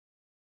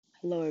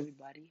Hello,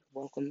 everybody.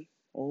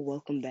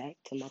 Welcome back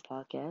to my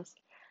podcast.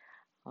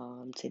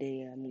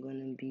 Today I'm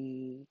going to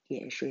be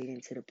getting straight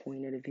into the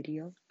point of the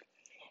video.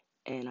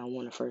 And I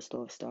want to first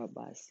off start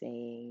by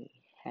saying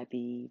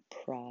happy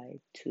Pride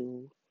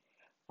to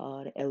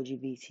the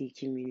LGBT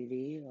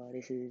community.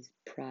 This is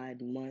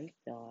Pride Month,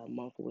 a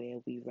month where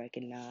we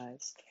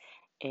recognize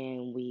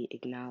and we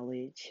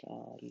acknowledge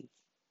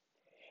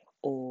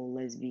all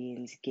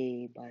lesbians,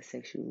 gay,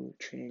 bisexual,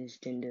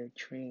 transgender,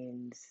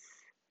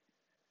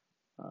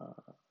 uh,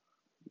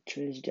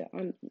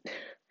 transgender.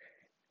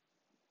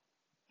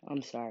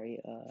 I'm sorry.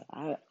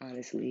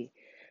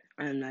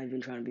 I'm not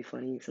even trying to be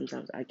funny.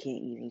 Sometimes I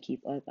can't even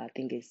keep up. I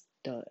think it's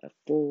the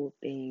full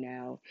thing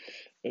now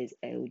is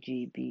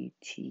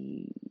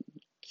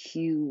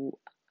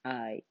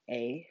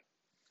LGBTQIA.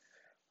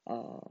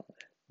 Uh,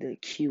 the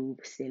Q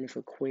standing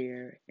for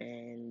queer,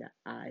 and the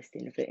I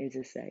standing for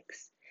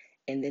intersex,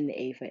 and then the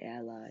A for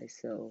allies.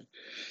 So,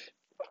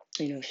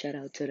 shout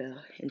out to the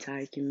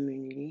entire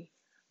community.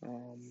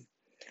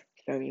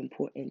 It's very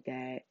important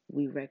that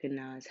we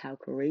recognize how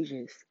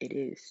courageous it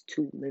is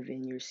to live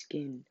in your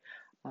skin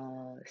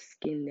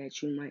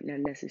that you might not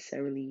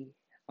necessarily,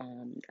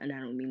 and I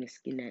don't mean the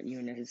skin that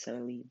you're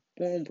necessarily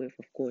born with,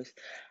 of course.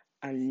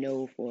 I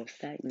know for a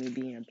fact, me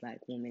being a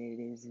black woman,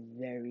 it is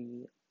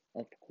very,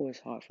 of course,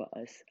 hard for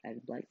us as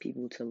black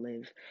people to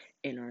live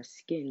in our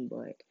skin,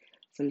 but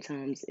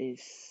sometimes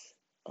it's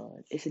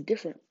a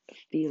different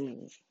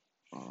feeling,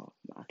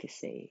 I could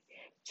say,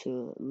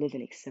 to live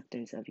in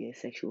acceptance of your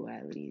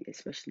sexuality,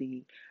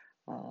 especially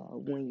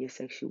when your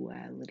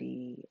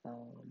sexuality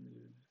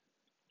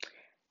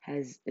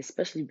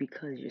especially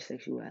because your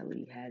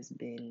sexuality has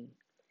been,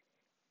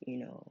 you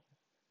know,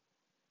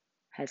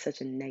 has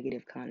such a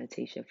negative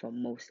connotation for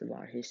most of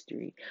our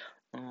history.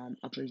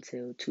 Up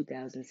until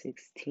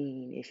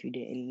 2016, if you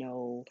didn't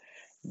know,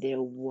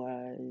 there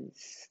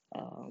was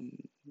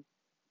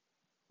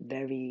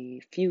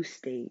very few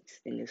states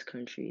in this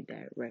country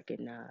that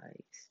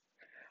recognize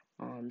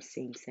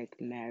same-sex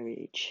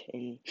marriage.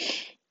 And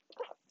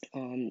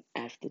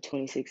after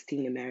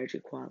 2016, the Marriage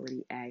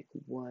Equality Act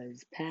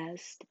was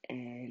passed,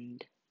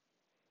 and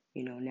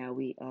now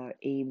we are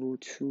able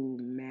to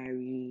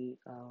marry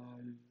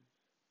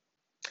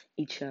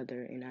each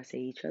other. And I say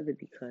each other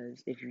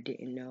because if you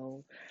didn't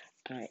know,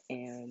 I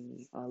am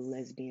a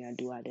lesbian. I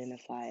do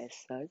identify as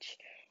such,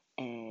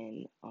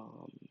 and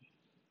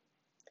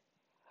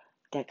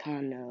that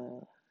kind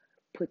of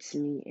puts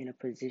me in a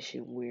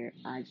position where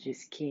I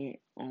just can't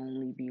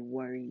only be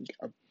worried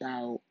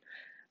about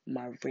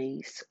my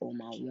race or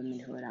my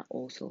womanhood. I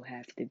also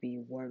have to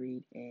be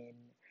worried and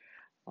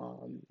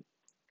um,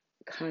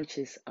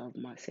 conscious of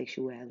my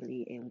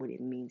sexuality and what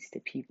it means to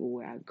people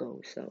where I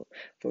go. So,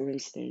 for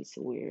instance,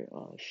 where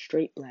a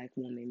straight black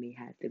woman may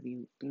have to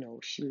be,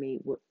 she may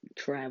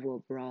travel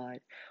abroad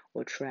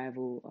or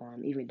travel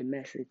even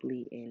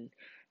domestically and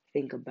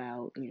think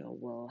about,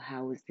 well,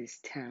 how is this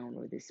town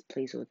or this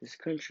place or this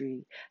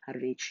country? How do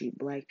they treat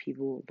black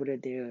people? What are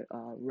their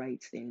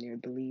rights and their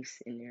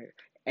beliefs and their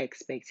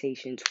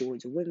expectation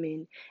towards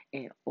women?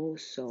 And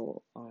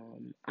also,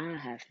 I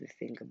have to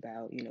think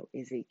about,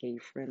 is it gay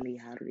friendly?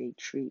 How do they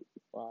treat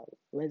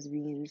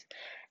lesbians?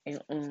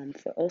 And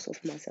for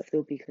myself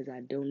though, because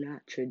I do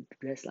not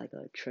dress like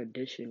a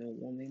traditional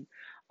woman,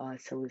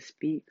 so to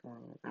speak.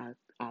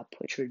 I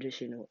put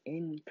traditional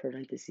in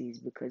parentheses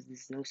because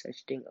there's no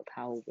such thing of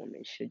how a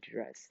woman should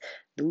dress.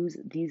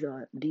 These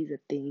are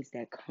things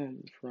that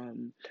come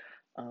from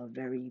a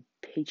very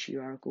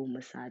patriarchal,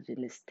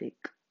 misogynistic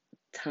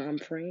time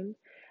frame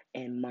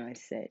and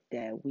mindset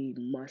that we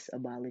must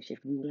abolish.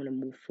 If we want to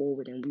move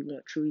forward and we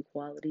want true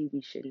equality,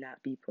 we should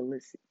not be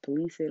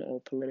policing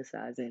or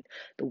politicizing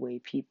the way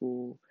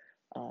people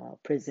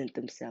present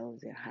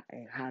themselves and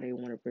how they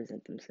want to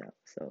present themselves.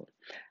 So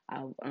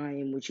I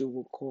am what you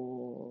would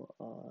call,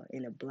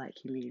 in a black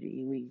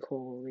community, we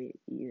call it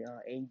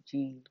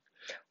AG,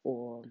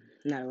 or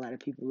not a lot of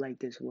people like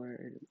this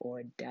word,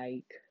 or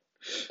dyke,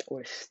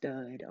 or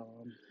stud.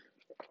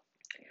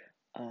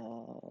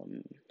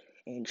 Um,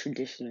 and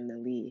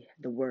traditionally,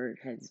 the word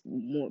has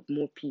more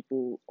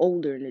people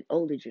older in the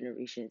older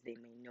generations. They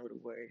may know the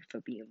word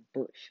for being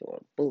bush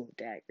or bull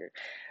dagger,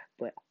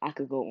 but I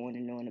could go on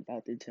and on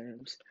about the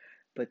terms.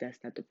 But that's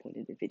not the point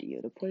of the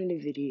video. The point of the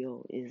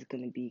video is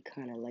gonna be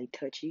kind of like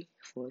touchy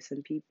for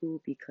some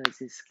people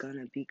because it's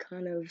gonna be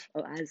kind of,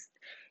 as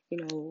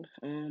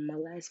my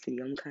last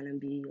video, I'm kind of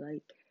be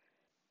like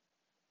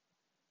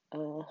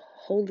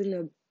holding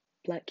the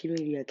black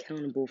community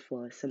accountable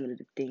for some of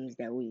the things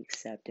that we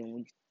accept and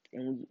we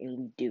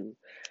do.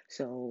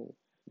 So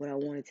what I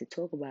wanted to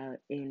talk about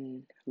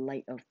in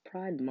light of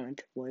Pride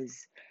Month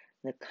was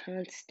the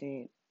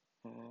constant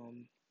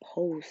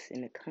posts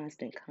and the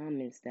constant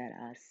comments that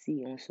I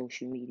see on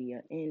social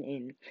media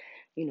and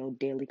in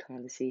daily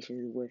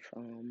conversations with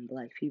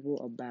black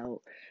people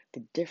about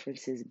the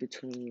differences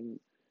between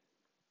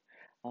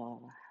uh,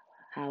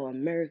 how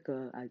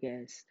America, I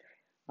guess,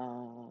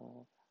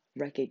 uh,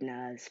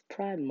 recognize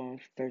Pride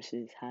Month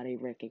versus how they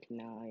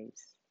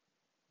recognize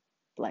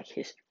Black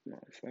History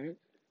Month, right?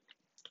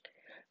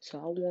 So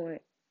I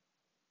want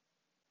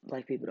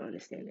black people to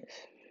understand this.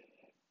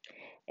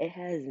 It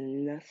has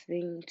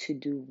nothing to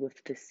do with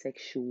the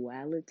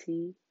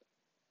sexuality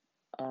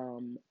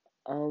um,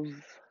 of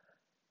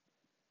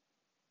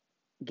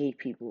gay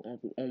people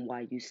on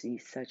why you see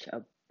such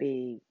a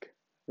big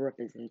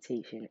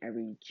representation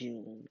every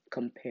June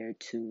compared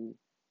to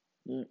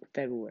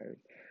February.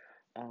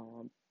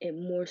 It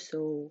more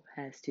so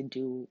has to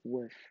do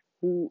with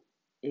who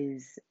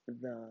is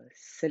the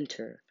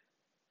center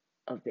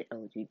of the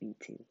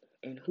LGBT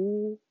and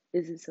who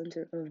is the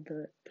center of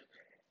the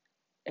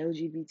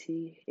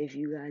LGBT. If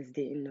you guys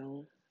didn't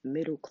know,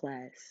 middle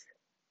class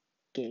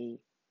gay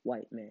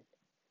white men.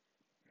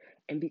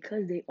 And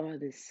because they are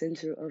the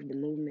center of the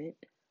movement,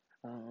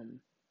 um,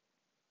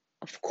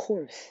 of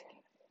course,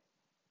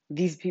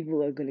 these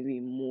people are going to be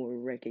more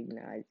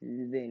recognized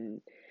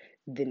than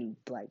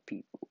black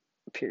people.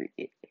 Period.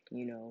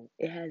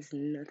 It has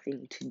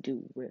nothing to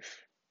do with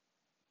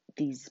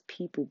these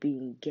people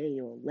being gay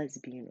or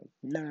lesbian or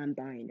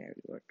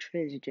non-binary or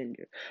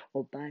transgender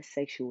or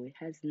bisexual. It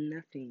has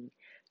nothing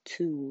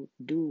to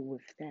do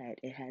with that.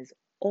 It has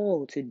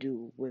all to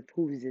do with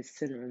who's the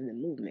center of the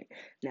movement.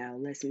 Now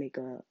let's make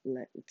a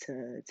let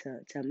to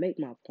make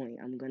my point.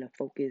 I'm gonna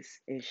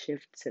focus and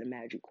shift to the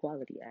Marriage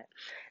Equality Act.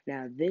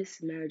 Now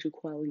this Marriage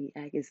Equality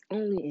Act is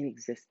only in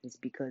existence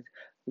because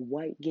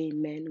white gay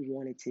men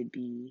wanted to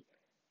be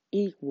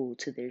equal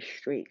to their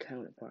straight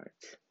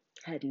counterparts.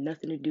 Had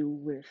nothing to do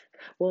with,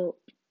 well,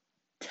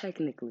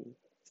 technically,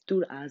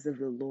 through the eyes of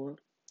the law,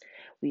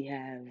 we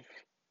have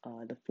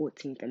the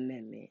 14th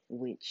Amendment,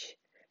 which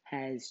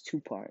has two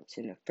parts.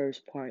 And the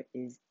first part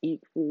is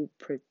equal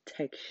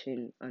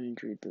protection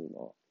under the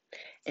law.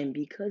 And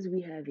because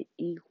we have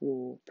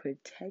equal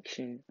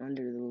protection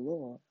under the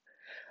law,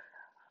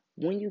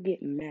 when you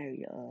get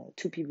married,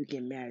 two people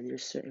get married,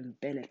 there's certain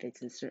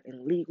benefits and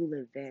certain legal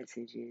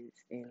advantages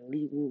and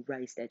legal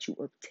rights that you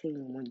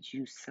obtain once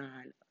you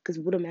sign. Because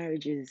what a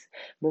marriage is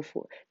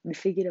before,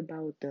 forget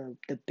about the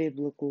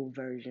biblical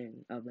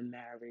version of a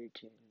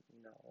marriage and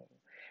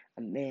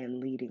a man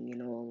leading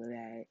and all of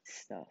that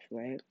stuff,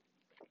 right?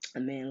 A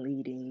man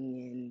leading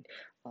and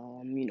a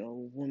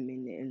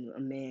woman and a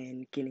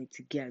man getting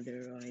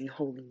together and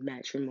holding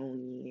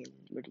matrimony and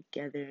we're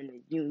together in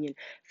a union.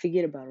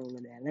 Forget about all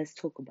of that. Let's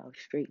talk about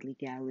straight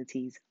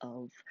legalities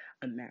of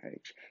a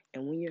marriage.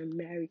 And when you're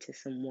married to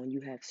someone,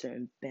 you have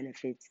certain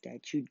benefits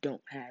that you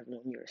don't have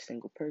when you're a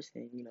single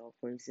person.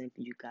 For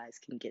example, you guys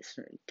can get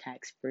certain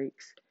tax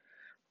breaks.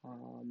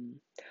 Um,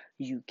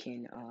 you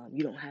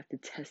don't have to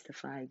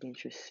testify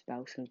against your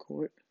spouse in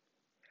court,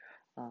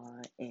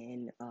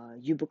 and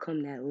you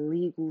become that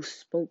legal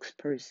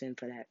spokesperson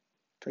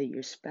for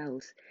your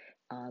spouse.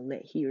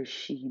 Let he or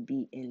she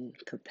be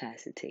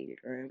incapacitated,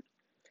 right?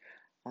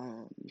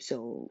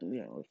 So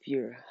if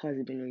your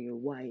husband or your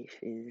wife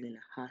is in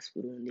a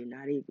hospital and they're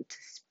not able to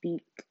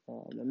speak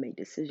or make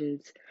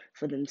decisions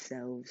for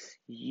themselves,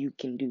 you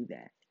can do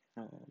that.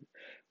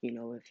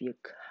 If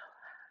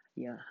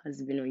your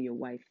husband or your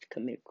wife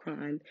commit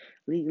crime,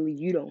 legally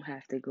you don't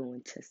have to go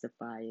and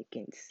testify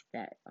against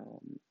that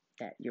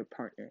your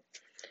partner,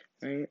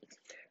 right?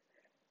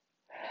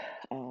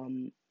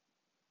 Um,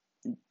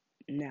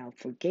 Now,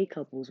 for gay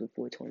couples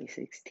before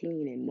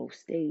 2016 in most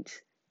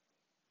states,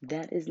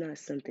 that is not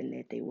something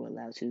that they were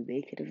allowed to.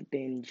 They could have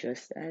been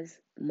just as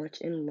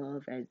much in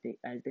love as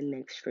the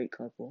next straight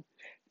couple.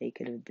 They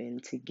could have been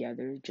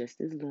together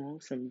just as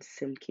long,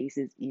 some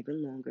cases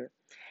even longer,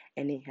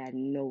 and they had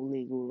no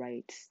legal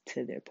rights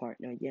to their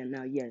partner. Yeah,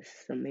 now yes,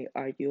 some may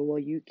argue, well,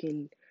 you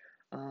can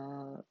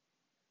uh,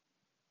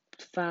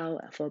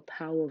 file for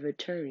power of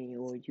attorney,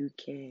 or you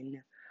can,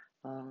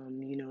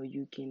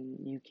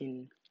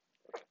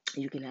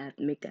 you can have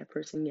make that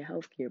person your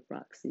healthcare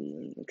proxy,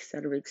 and et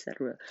cetera, et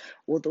cetera.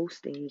 Well, those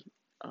things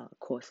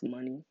cost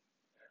money,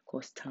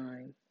 cost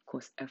time,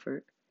 cost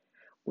effort.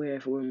 Where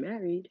if we're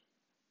married,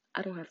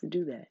 I don't have to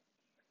do that.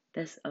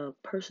 That's a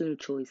personal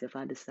choice if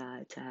I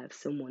decide to have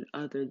someone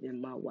other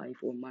than my wife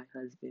or my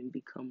husband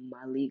become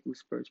my legal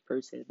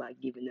spokesperson by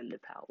giving them the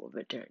power of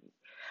attorney.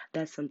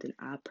 That's something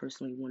I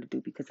personally want to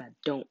do because I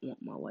don't want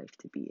my wife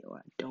to be it or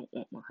I don't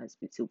want my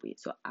husband to be it.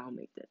 So I'll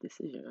make that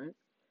decision, right?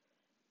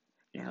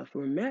 Now, if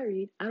we're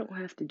married, I don't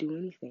have to do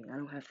anything. I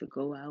don't have to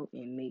go out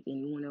and make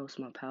anyone else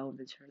my power of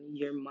attorney.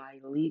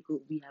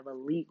 We have a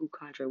legal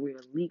contract. We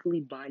are legally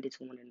binded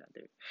to one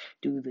another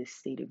through the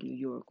state of New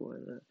York or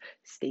the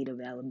state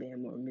of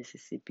Alabama or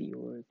Mississippi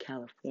or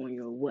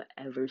California or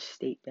whatever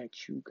state that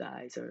you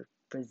guys are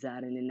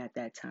residing in at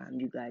that time.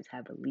 You guys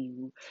have a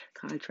legal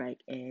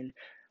contract, and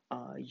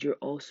you're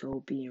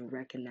also being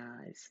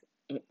recognized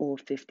in all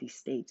 50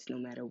 states, no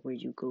matter where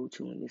you go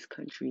to in this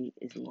country.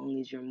 As long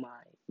as you're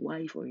my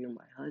wife or you're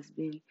my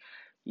husband,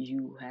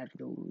 you have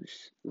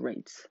those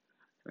rights,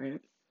 right?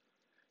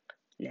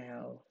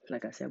 Now,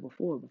 like I said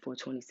before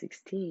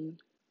 2016,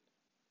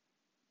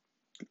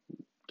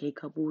 gay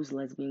couples,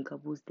 lesbian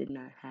couples did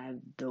not have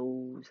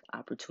those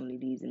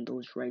opportunities and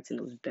those rights and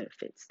those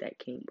benefits that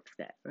came with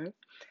that, right?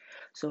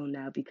 So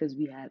now, because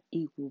we have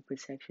equal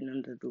protection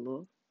under the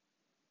law,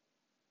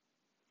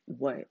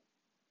 what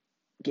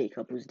gay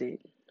couples did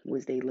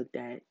was they looked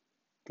at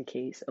the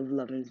case of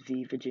Lovins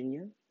v.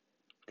 Virginia.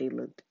 They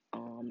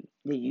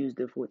used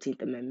the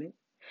 14th Amendment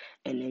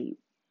and they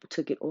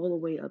took it all the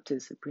way up to the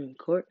Supreme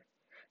Court.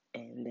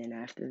 And then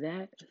after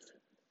that,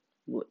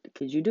 what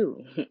could you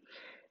do?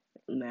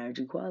 Marriage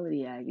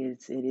Equality Act,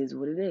 it is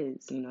what it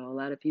is. You know, a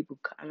lot of people,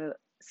 kind of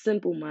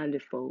simple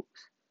minded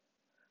folks,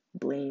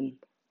 blame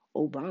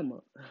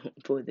Obama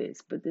for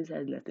this, but this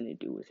has nothing to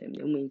do with him.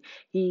 I mean,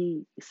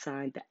 he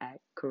signed the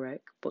act,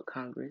 correct, but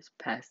Congress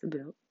passed the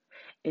bill,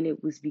 and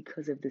it was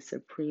because of the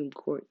Supreme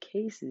Court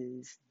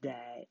cases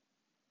that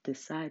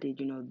decided,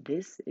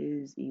 this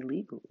is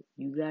illegal.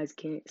 You guys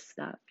can't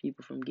stop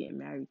people from getting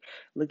married.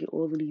 Look at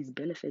all of these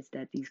benefits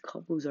that these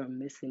couples are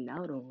missing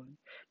out on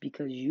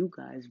because you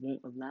guys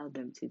won't allow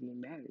them to be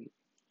married.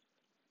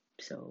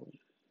 So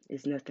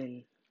it's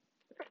nothing,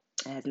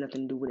 it has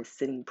nothing to do with a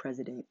sitting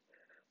president,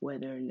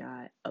 whether or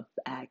not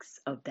acts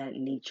of that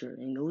nature.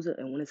 And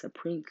when a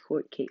Supreme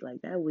Court case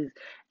like that was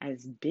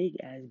as big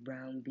as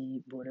Brown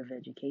v. Board of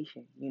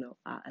Education,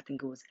 I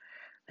think it was,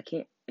 I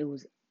can't, it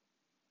was,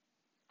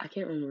 I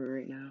can't remember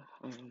right now.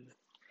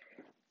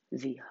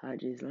 Z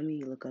Hodges. Let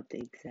me look up the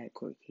exact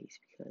court case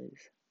because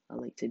I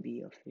like to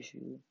be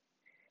official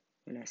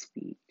when I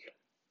speak.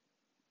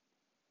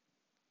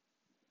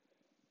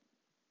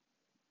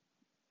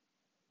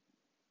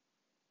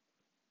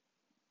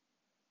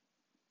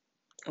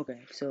 Okay,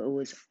 so it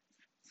was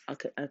I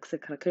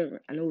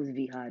know it was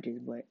V Hodges,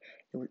 but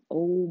it was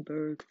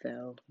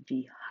Obergefell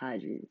v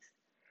Hodges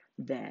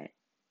that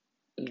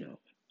you know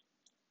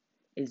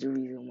is the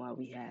reason why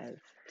we have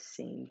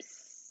same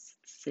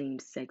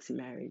sex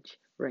marriage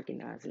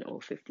recognized in all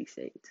 50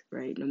 states,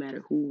 right? No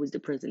matter who was the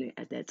president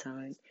at that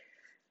time,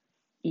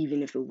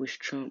 even if it was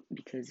Trump,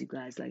 because you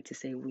guys like to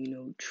say,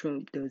 well,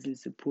 Trump doesn't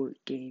support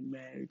gay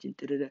marriage and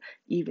da da da.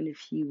 Even if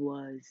he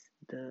was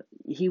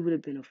he would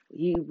have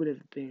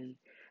been,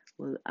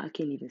 well, I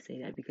can't even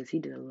say that because he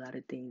did a lot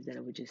of things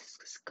that were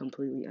just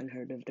completely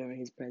unheard of during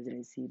his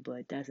presidency.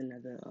 But that's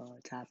another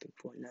topic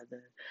for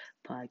another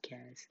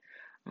podcast.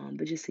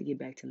 But just to get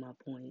back to my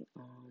point,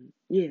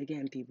 yeah,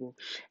 again, people,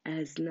 it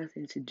has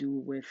nothing to do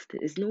with.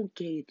 There's no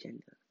gay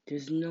agenda.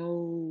 There's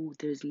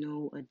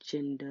no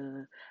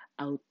agenda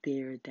out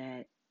there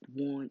that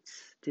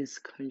wants this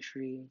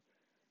country,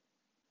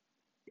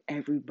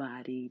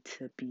 everybody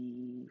to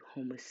be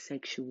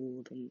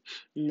homosexual. And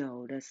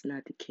no, that's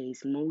not the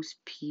case.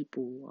 Most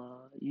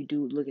people, you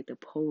do look at the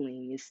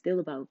polling, it's still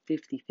about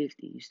 50-50.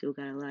 You still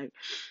got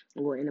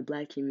well, in the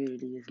black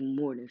community it's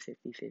more than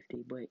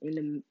 50-50, but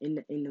in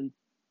the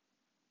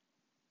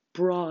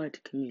broad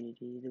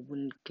community,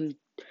 when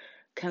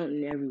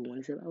counting everyone,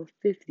 it's about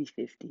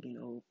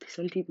 50-50.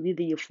 Some people,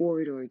 either you're for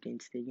it or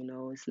against it.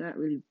 It's not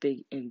really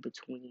big in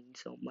between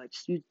so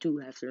much. You do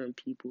have certain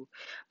people,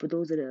 but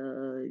those are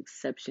the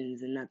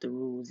exceptions and not the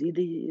rules.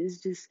 Either it's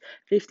just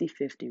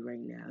 50-50 right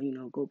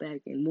now. Go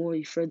back, and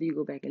more further you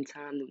go back in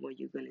time, the more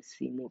you're going to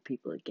see more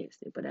people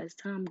against it. But as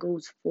time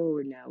goes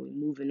forward now, we're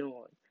moving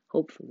on.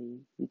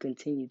 Hopefully we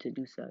continue to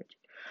do such.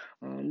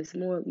 It's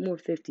more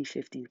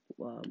 50-50,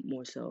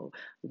 more so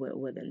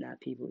whether or not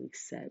people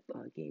accept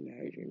gay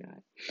marriage or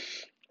not.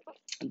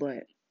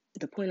 But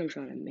the point I'm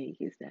trying to make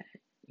is that,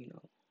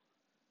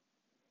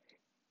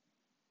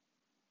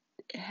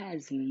 it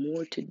has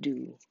more to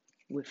do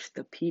with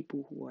the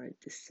people who are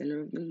at the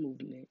center of the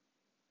movement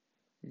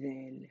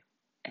than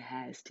it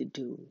has to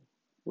do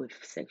with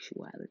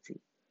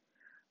sexuality.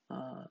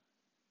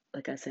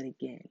 Like I said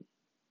again,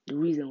 the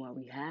reason why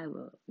we have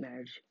a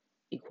Marriage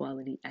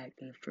Equality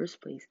Act in the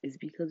first place is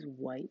because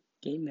white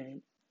gay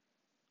men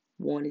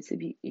wanted to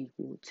be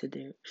equal to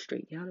their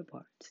straight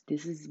counterparts.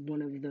 This is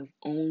one of the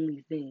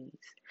only things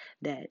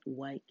that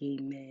white gay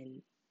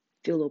men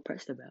feel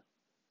oppressed about.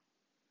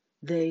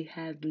 They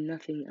have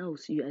nothing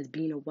else. You, as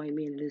being a white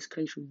man in this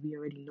country, we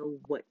already know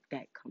what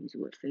that comes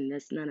with. And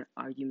that's not an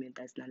argument,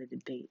 that's not a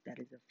debate, that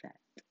is a fact.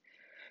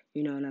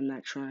 And I'm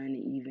not trying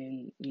to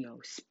even,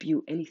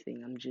 spew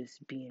anything. I'm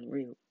just being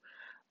real.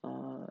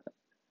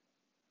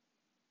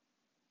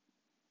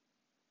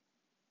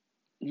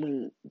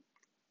 When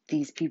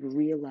these people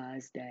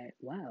realize that,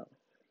 wow,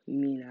 you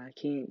mean I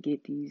can't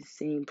get these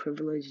same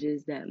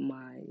privileges that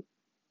my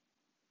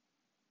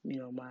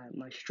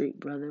straight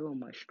brother or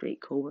my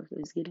straight coworker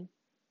is getting?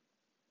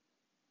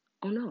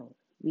 Oh no,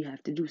 we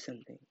have to do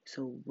something.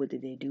 So what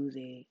did they do?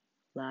 They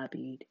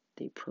lobbied,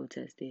 they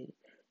protested,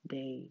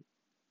 they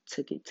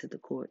took it to the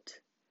courts.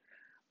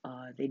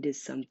 They did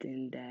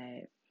something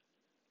that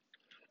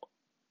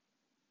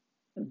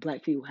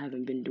black people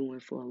haven't been doing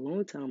for a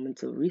long time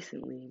until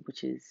recently,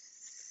 which is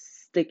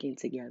sticking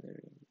together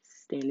and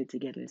standing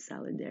together in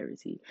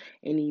solidarity.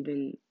 And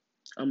even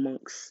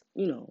amongst,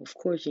 of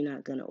course, you're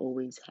not going to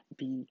always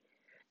be,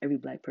 every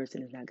black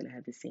person is not going to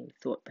have the same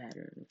thought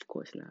pattern, of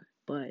course not.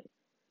 But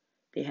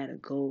they had a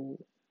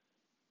goal,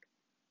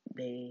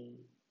 they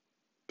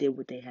did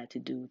what they had to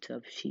do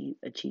to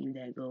achieve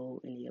that goal,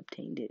 and they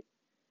obtained it.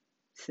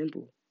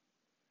 Simple.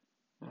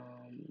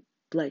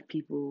 Black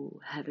people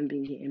haven't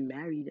been getting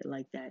married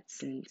like that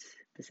since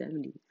the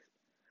 70s.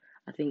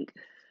 I think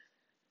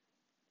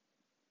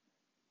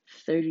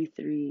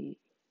 33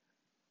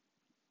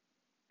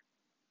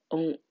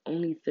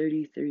 only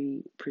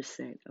 33%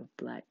 of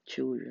black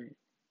children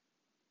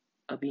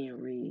are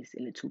being raised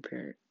in a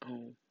two-parent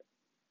home.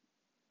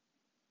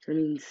 So that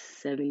means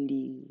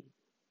 77%,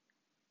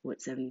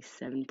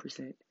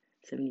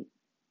 70,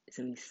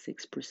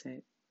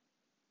 76%,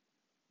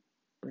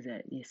 was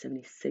that, yeah,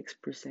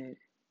 76%,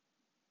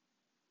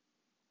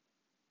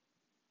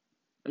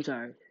 I'm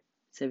sorry,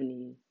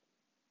 70,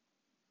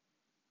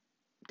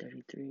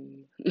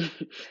 33,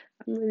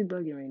 I'm really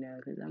bugging right now,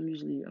 because I'm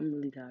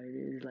really tired,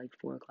 it's like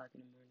 4 o'clock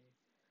in the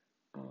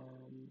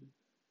morning,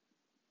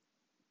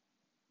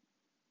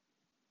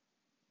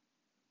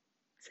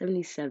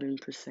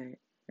 77%,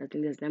 I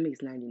think that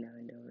makes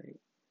 99 though, right?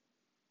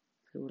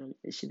 So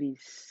it should be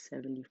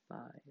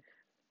 75,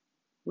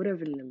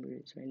 whatever the number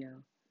is right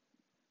now,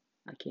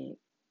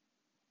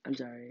 I'm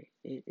sorry,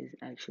 it is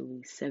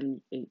actually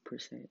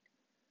 78%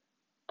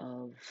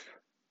 of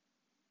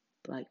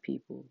black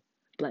people,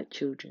 black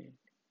children,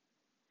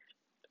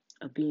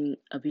 are being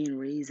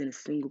raised in a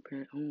single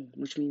parent home,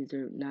 which means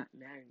they're not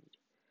married.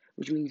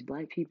 Which means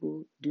black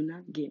people do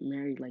not get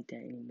married like that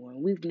anymore.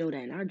 And we know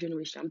that in our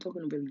generation. I'm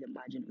talking really to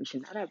my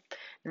generation,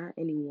 not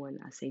anyone.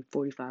 I say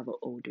 45 or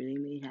older. They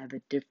may have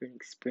a different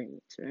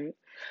experience, right?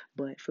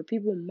 But for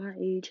people my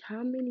age,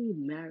 how many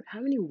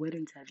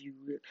weddings have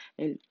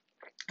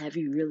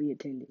you really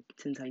attended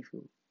since high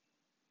school?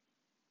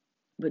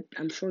 But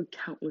I'm sure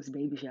countless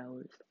baby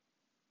showers,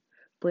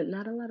 but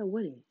not a lot of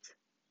weddings.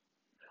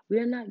 We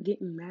are not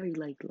getting married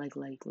like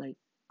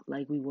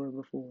we were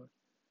before,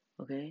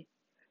 okay?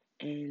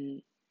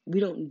 And we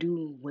don't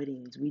do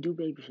weddings. We do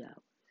baby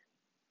showers,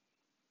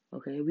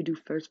 okay? We do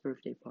first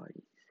birthday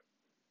parties.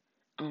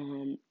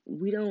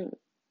 We don't.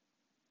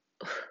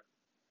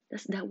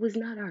 That was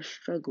not our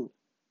struggle,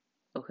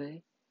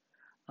 okay?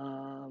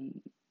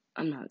 Um,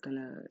 I'm not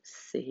gonna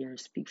sit here and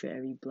speak for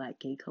every black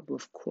gay couple.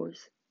 Of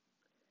course,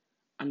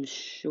 I'm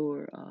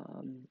sure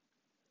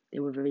they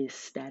were very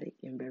ecstatic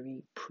and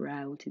very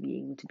proud to be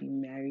able to be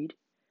married,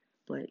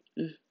 but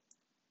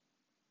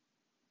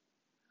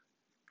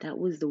that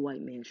was the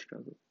white man's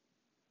struggle.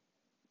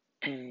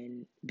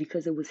 And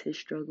because it was his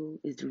struggle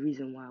is the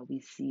reason why we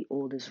see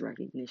all this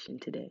recognition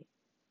today.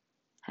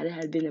 Had it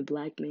had been a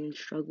black man's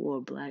struggle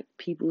or black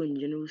people in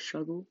general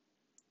struggle,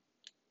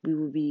 we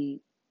would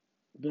be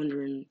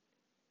wondering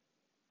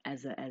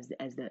as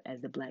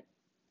the black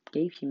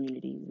gay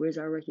community, where's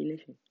our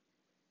recognition?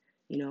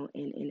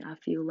 And I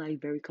feel like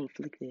very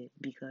conflicted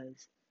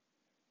because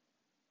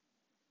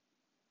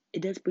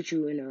it does put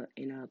you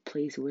in a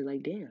place where,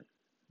 like, damn,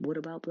 what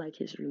about Black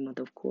History Month?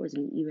 Of course,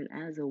 me, even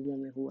as a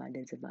woman who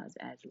identifies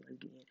as a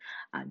lesbian,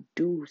 I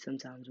do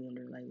sometimes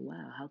wonder, like,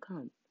 wow, how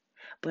come?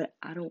 But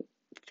I don't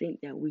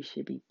think that we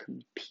should be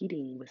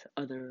competing with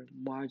other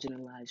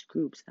marginalized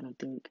groups. I don't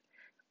think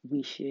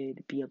we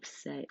should be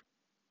upset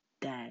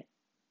that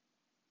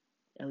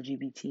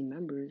LGBT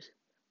members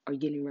are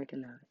getting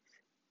recognized.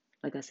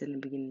 Like I said in the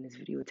beginning of this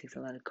video, it takes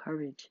a lot of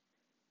courage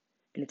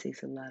and it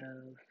takes a lot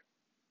of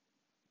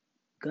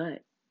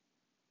gut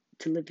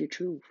to live your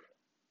truth,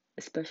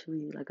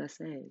 especially, like I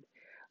said,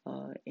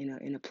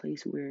 in a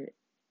place where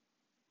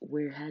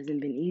it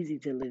hasn't been easy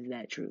to live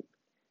that truth.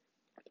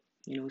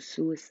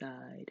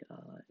 Suicide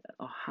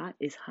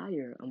is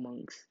higher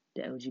amongst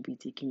the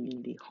LGBT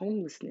community.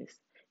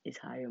 Homelessness is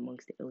higher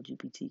amongst the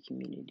LGBT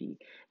community.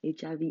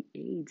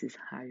 HIV/AIDS is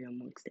higher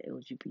amongst the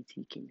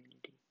LGBT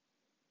community.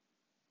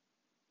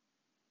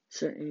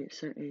 Certain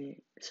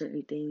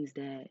things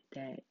that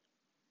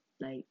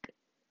like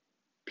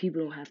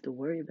people don't have to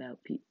worry about,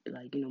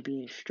 like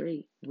being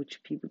straight,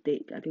 which people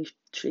think. I think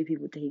straight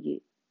people take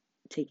it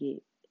take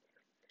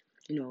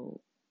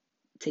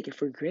it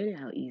for granted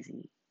how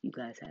easy you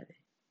guys have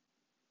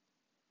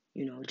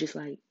it. Just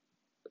like,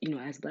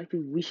 as black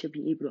people, we should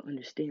be able to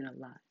understand a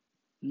lot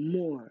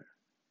more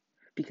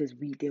because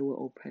we deal with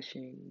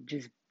oppression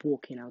just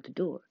walking out the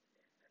door.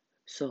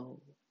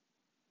 So,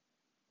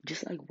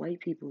 just like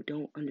white people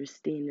don't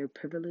understand their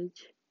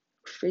privilege,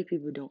 straight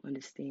people don't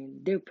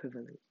understand their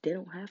privilege. They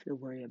don't have to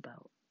worry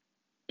about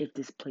if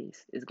this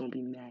place is going to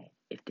be mad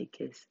if they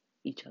kiss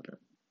each other.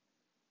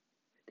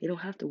 They don't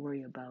have to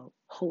worry about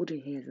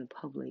holding hands in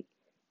public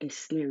and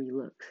snary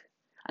looks.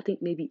 I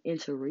think maybe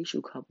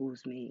interracial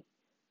couples may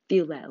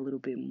feel that a little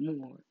bit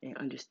more and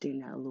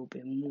understand that a little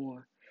bit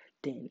more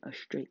than a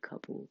straight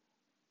couple,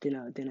 than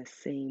a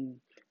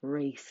same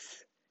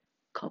race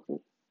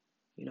couple.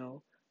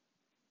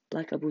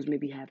 Black couples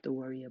maybe have to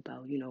worry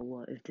about,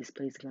 well, if this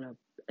place is gonna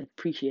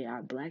appreciate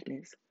our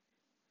blackness,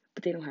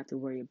 but they don't have to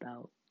worry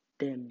about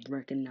them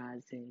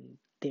recognizing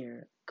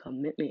their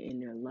commitment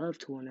and their love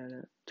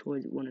to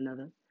towards one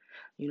another.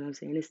 You know what I'm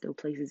saying? There's still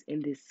places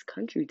in this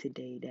country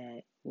today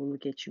that will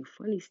look at you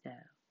funny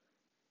style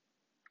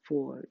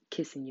for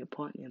kissing your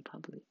partner in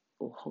public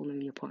or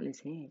holding your partner's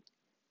hand.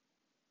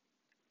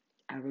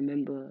 I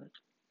remember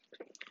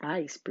I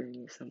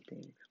experienced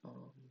something,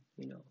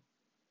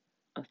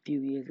 a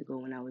few years ago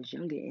when I was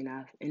younger, and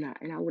I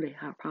would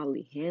have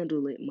probably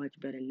handled it much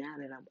better now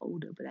that I'm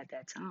older. But at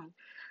that time,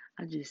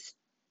 I just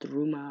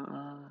threw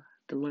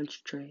the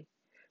lunch tray,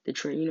 the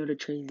tray, the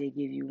trays they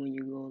give you when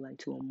you go like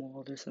to a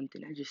mall or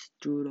something. I just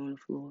threw it on the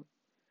floor,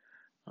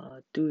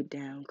 threw it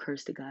down,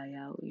 cursed the guy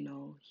out.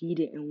 He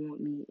didn't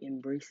want me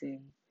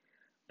embracing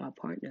my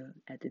partner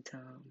at the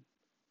time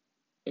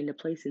in the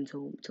place, and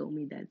told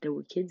me that there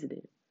were kids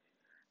there.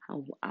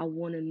 I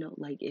want to know,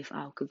 like, if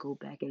I could go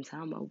back in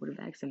time, I would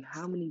have asked him,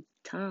 how many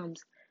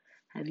times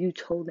have you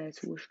told that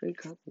to a straight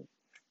couple?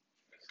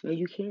 No,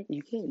 you can't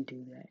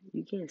do that.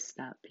 You can't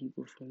stop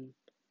people from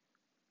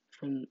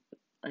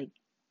like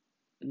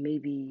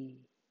maybe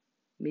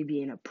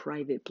in a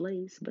private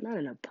place, but not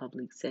in a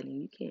public setting.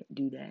 You can't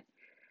do that.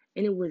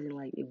 And it wasn't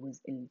like it was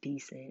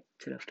indecent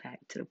to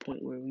the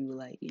point where we were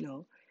like,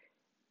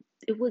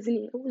 it was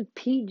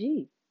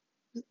PG,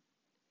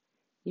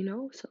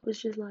 So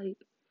it's just like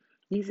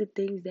these are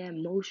things that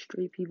most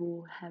straight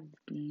people have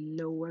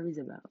no worries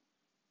about.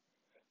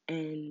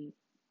 And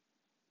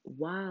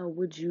why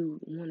would you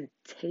want to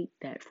take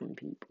that from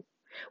people?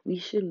 We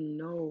should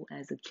know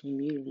as a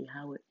community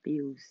how it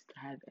feels to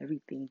have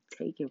everything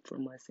taken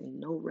from us and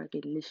no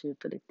recognition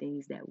for the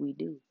things that we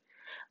do.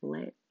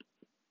 Let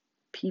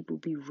people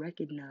be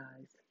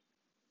recognized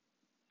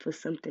for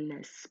something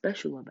that's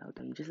special about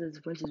them. Just as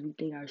much as we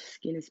think our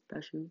skin is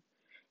special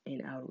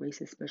and our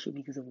race is special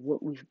because of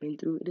what we've been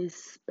through, it is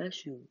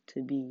special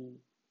to be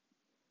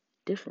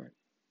different.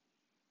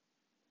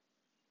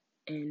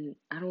 And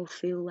I don't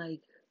feel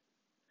like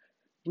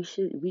we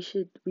should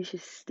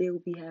still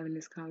be having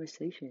this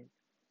conversation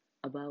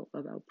about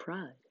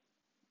pride.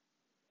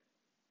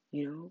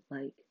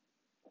 Like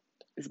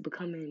it's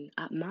becoming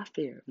my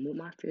fear. What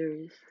my fear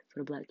is for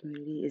the black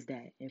community is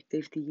that in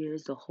 50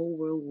 years the whole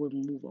world will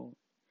move on,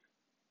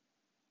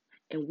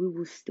 and we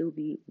will still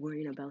be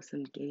worrying about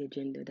some gay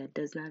agenda that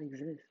does not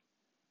exist.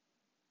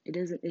 It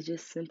doesn't. It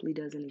just simply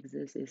doesn't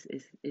exist.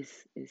 It's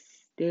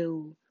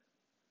still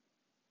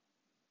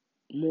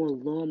more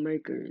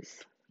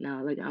lawmakers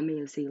now. Like I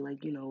may say,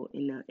 like in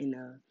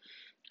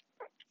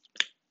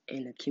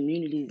the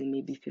communities it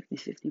may be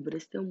 50-50, but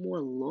it's still more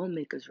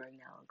lawmakers right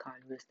now in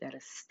Congress that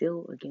are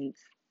still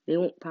against. They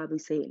won't probably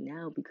say it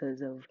now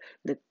because of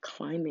the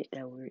climate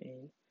that we're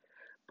in.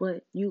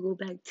 But you go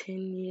back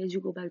 10 years, you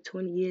go back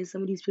 20 years,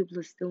 some of these people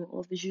are still in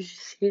office. You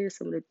just hear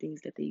some of the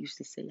things that they used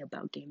to say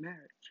about gay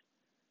marriage.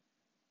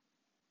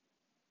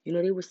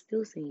 They were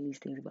still saying these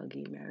things about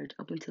gay marriage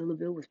up until the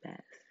bill was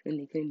passed, and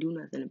they couldn't do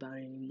nothing about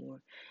it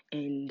anymore.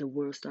 And the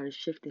world started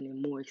shifting,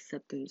 and more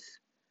acceptance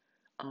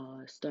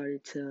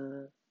started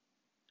to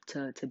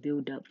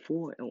build up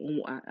for,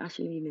 and I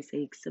shouldn't even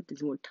say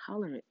acceptance, more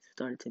tolerance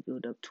started to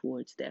build up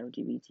towards the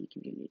LGBT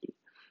community.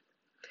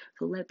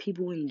 So let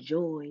people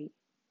enjoy,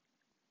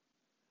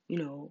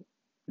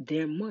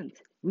 their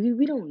month.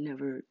 We don't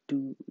never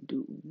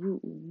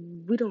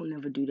we don't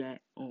never do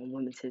that on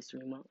Women's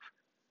History Month.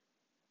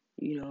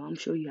 I'm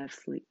sure you have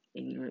slick,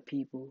 ignorant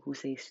people who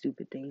say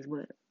stupid things,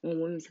 but on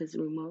Women's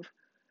History Month,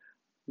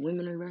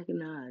 women are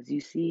recognized.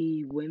 You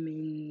see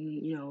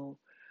women,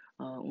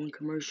 on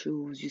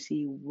commercials. You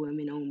see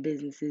women-owned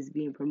businesses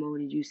being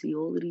promoted. You see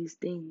all of these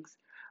things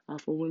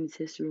for Women's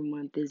History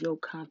Month. There's no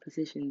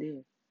competition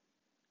there.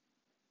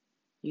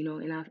 And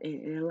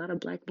a lot of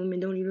black women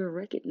don't even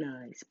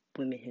recognize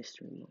Women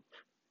History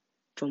Month,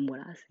 from what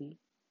I see.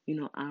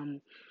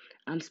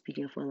 I'm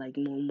speaking for like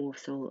more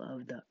so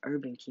of the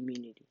urban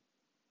community.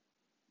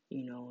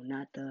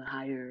 Not the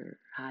higher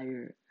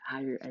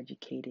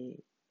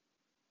educated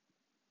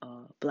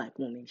black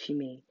woman. She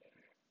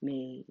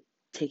may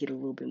take it a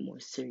little bit more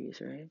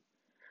serious, right?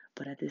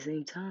 But at the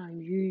same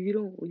time, you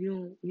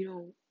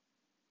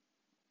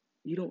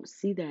don't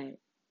see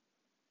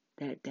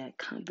that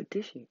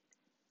competition.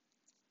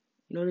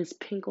 There's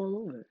pink all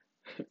over.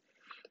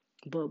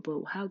 But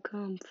how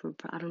come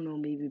I don't know,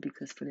 maybe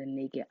because for the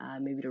naked eye,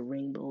 maybe the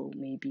rainbow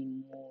may be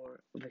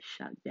more of a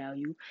shock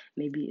value.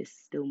 Maybe it's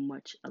still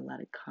a lot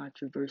of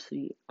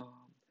controversy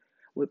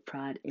with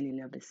pride in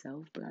and of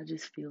itself. But I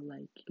just feel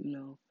like,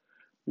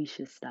 we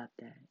should stop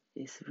that.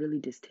 It's really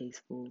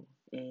distasteful,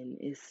 and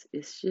it's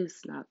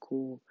just not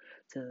cool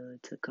to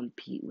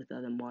compete with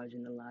other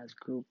marginalized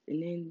group.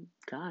 And then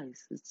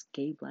guys, it's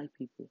gay black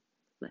people.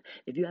 Like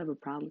if you have a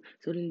problem,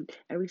 so then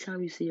every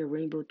time you see a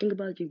rainbow, think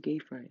about your gay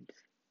friends.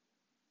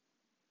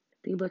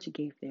 Think about your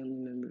gay family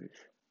members.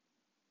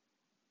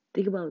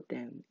 Think about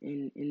them,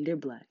 and they're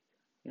black,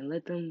 and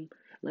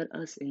let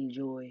us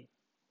enjoy,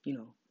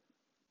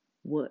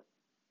 what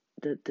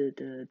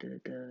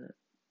the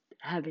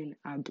having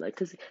our black,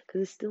 cause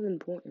it's still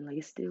important. Like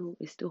it's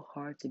still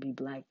hard to be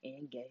black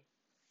and gay.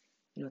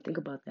 Think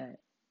about that,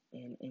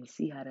 and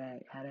see how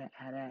that,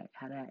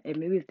 and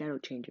maybe if that'll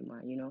change your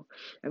mind.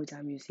 Every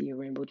time you see a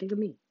rainbow, think of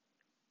me.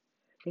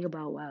 Think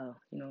about, wow,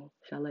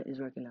 Charlotte is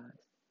recognized.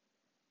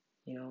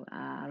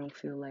 I don't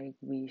feel like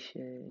we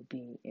should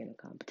be in a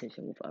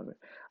competition with other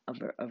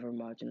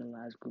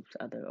marginalized groups,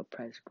 other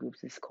oppressed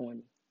groups. It's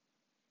corny,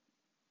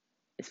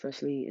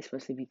 especially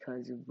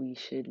because we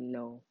should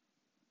know.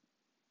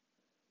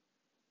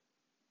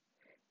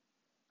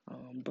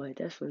 But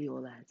that's really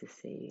all I had to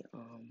say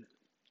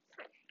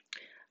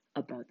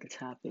about the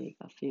topic.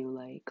 I feel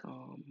like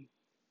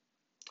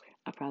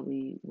I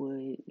probably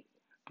would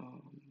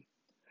um,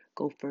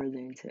 go further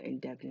in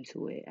depth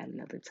into it at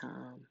another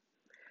time.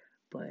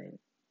 But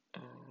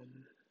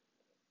um,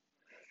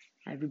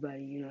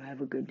 everybody,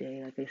 have a good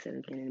day. Like I said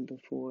again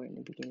before in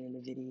the beginning of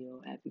the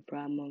video, happy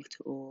Pride Month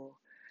to all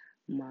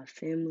my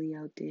family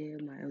out there,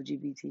 my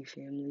LGBT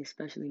family,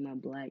 especially my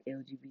Black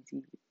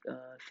LGBT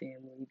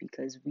family,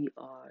 because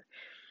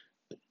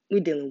we're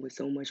dealing with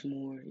so much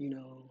more,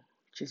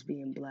 just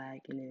being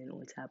Black, and then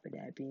on top of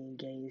that, being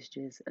gay is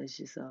just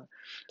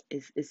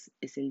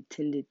it's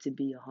intended to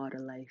be a harder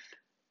life,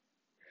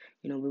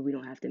 but we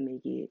don't have to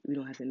make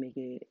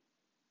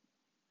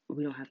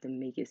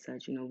it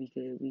such,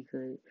 we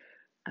could.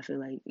 I feel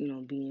like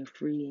being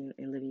free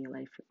and living your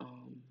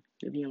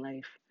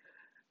life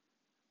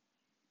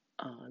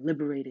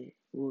liberated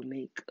will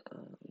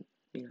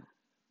you know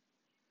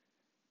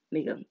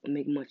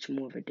make much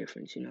more of a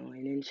difference,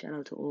 And then shout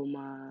out to all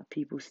my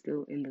people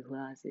still in the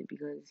closet,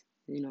 because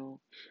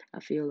I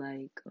feel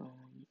like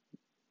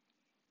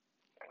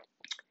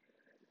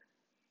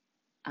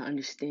I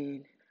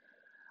understand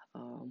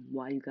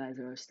why you guys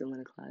are still in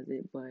the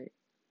closet, but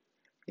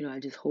I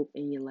just hope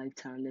in your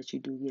lifetime that you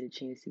do get a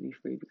chance to be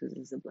free, because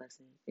it's a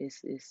blessing.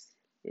 It's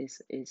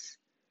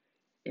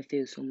it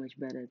feels so much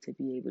better to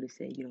be able to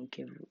say you don't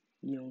care,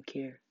 you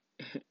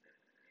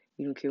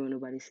don't care what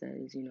nobody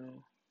says.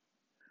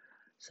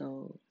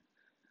 So,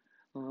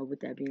 with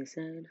that being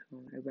said,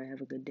 everybody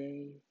have a good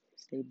day,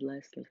 stay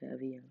blessed, and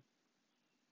forever young.